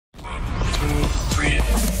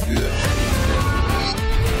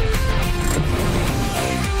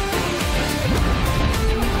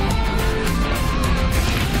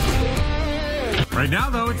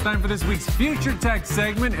it's time for this week's Future Tech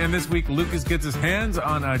segment, and this week Lucas gets his hands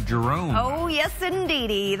on a drone. Oh, yes,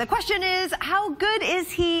 indeedy. The question is, how good is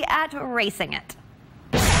he at racing it?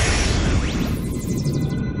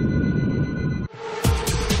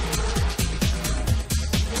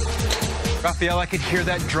 Raphael, I could hear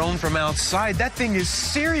that drone from outside. That thing is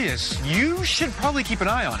serious. You should probably keep an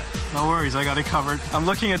eye on it. No worries, I got it covered. I'm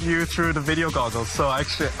looking at you through the video goggles, so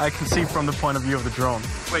actually I can see from the point of view of the drone.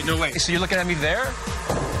 Wait, no, wait. So you're looking at me there?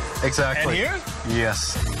 Exactly. And here?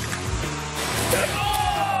 Yes.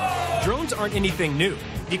 Drones aren't anything new.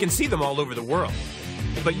 You can see them all over the world.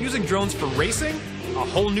 But using drones for racing, a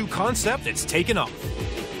whole new concept that's taken off.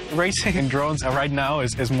 Racing in drones right now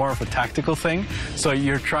is more of a tactical thing. So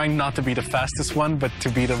you're trying not to be the fastest one, but to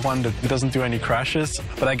be the one that doesn't do any crashes.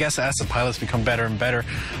 But I guess as the pilots become better and better,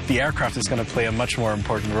 the aircraft is going to play a much more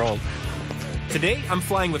important role. Today, I'm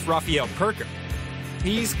flying with Raphael Perker.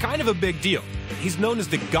 He's kind of a big deal. He's known as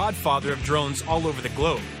the godfather of drones all over the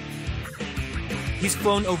globe. He's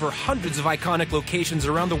flown over hundreds of iconic locations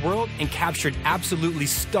around the world and captured absolutely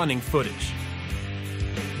stunning footage.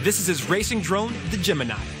 This is his racing drone, the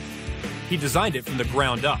Gemini. He designed it from the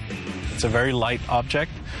ground up. It's a very light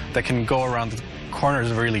object that can go around the corners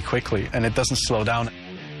really quickly, and it doesn't slow down.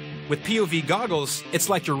 With POV goggles, it's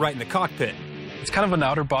like you're right in the cockpit. It's kind of an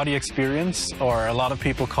outer body experience, or a lot of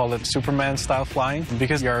people call it Superman-style flying,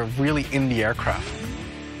 because you're really in the aircraft.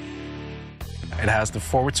 It has the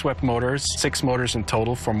forward swept motors, 6 motors in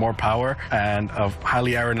total for more power, and a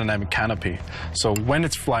highly aerodynamic canopy. So when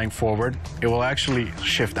it's flying forward, it will actually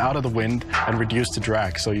shift out of the wind and reduce the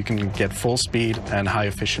drag, so you can get full speed and high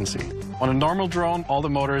efficiency. On a normal drone, all the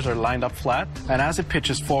motors are lined up flat, and as it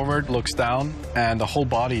pitches forward, looks down, and the whole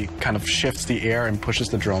body kind of shifts the air and pushes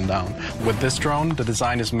the drone down. With this drone, the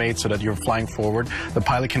design is made so that you're flying forward. The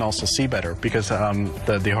pilot can also see better because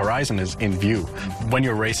the horizon is in view. When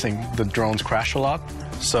you're racing, the drones crash a lot.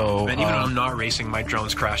 So And even when I'm not racing, my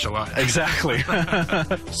drones crash a lot. Exactly.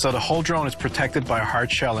 So the whole drone is protected by a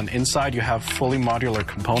hard shell, and inside you have fully modular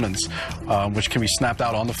components, which can be snapped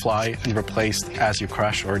out on the fly and replaced as you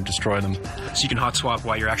crash or destroy them. So you can hot swap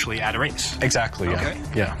while you're actually at a race. Exactly, yeah. Okay.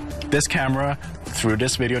 Yeah. This camera, through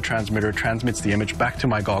this video transmitter, transmits the image back to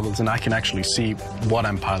my goggles, and I can actually see what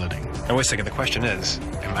I'm piloting. Now, wait a second. The question is,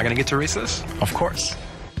 am I going to get to race this? Of course.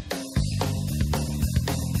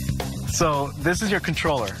 So this is your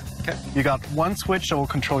controller. Okay. You got one switch that will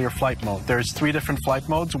control your flight mode. There's 3 different flight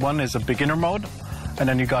modes. One is a beginner mode, and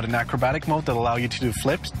then you got an acrobatic mode that allow you to do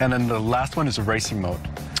flips, and then the last one is a racing mode.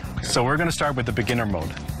 Okay. So we're going to start with the beginner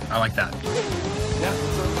mode. I like that. Yeah.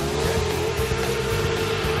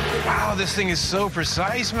 Wow, this thing is so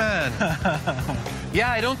precise, man.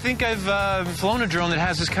 Yeah, I don't think I've flown a drone that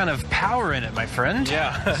has this kind of power in it, my friend.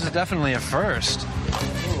 Yeah. This is definitely a first.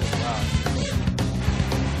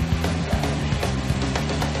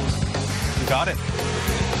 Got it.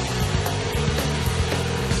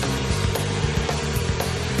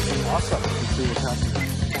 Awesome. Let's see what's happening.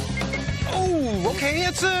 Oh, okay.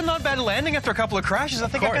 It's a not bad landing after a couple of crashes. I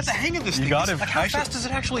think I got the hang of this thing. You got it. Like, how fast does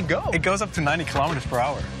it actually go? It goes up to 90 kilometers per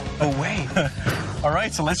hour. Oh, wait. All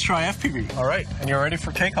right, so let's try FPV. All right, and you're ready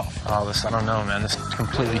for takeoff. Oh, this, I don't know, man. This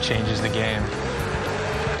completely changes the game.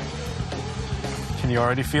 Can you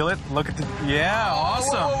already feel it? Look at the... Yeah,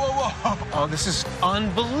 awesome. Whoa, whoa, whoa. Oh, this is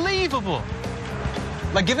unbelievable.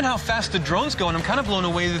 Like, given how fast the drone's going, I'm kind of blown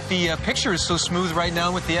away that the picture is so smooth right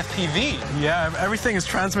now with the FPV. Yeah, everything is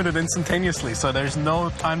transmitted instantaneously, so there's no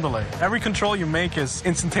time delay. Every control you make is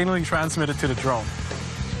instantaneously transmitted to the drone.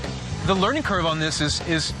 The learning curve on this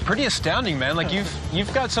is pretty astounding, man. Like,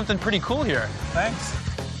 you've got something pretty cool here. Thanks.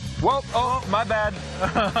 Whoa, oh, my bad.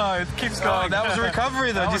 It keeps going. Oh, that was a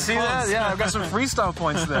recovery, though. Did you see that? Yeah, I've got some freestyle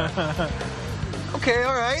points there. Okay,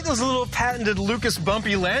 all right. That was a little patented Lucas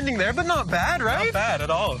bumpy landing there, but not bad, right? Not bad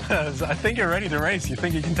at all. I think you're ready to race. You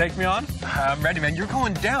think you can take me on? I'm ready, man. You're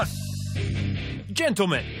going down.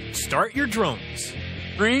 Gentlemen, start your drones.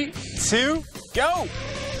 3, 2, go!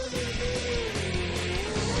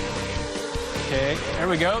 Okay, there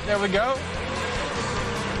we go, there we go.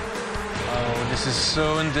 Oh, this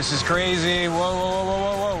is crazy. Whoa, whoa, whoa,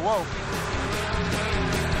 whoa, whoa, whoa.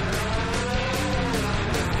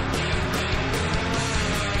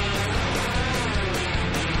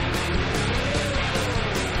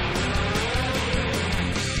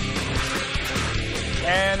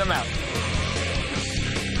 And I'm out.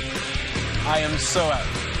 I am so out.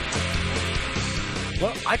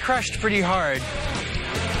 Well, I crashed pretty hard.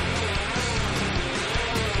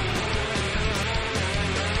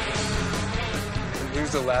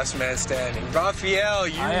 Who's the last man standing? Raphael,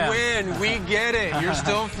 you win. We get it. You're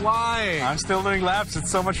still flying. I'm still doing laps. It's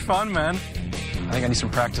so much fun, man. I think I need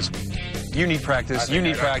some practice. You need practice. You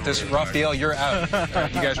need practice. Raphael, you're out. All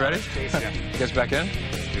right, you guys ready? You guys back in?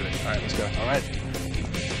 Let's do it. All right, let's go. All right.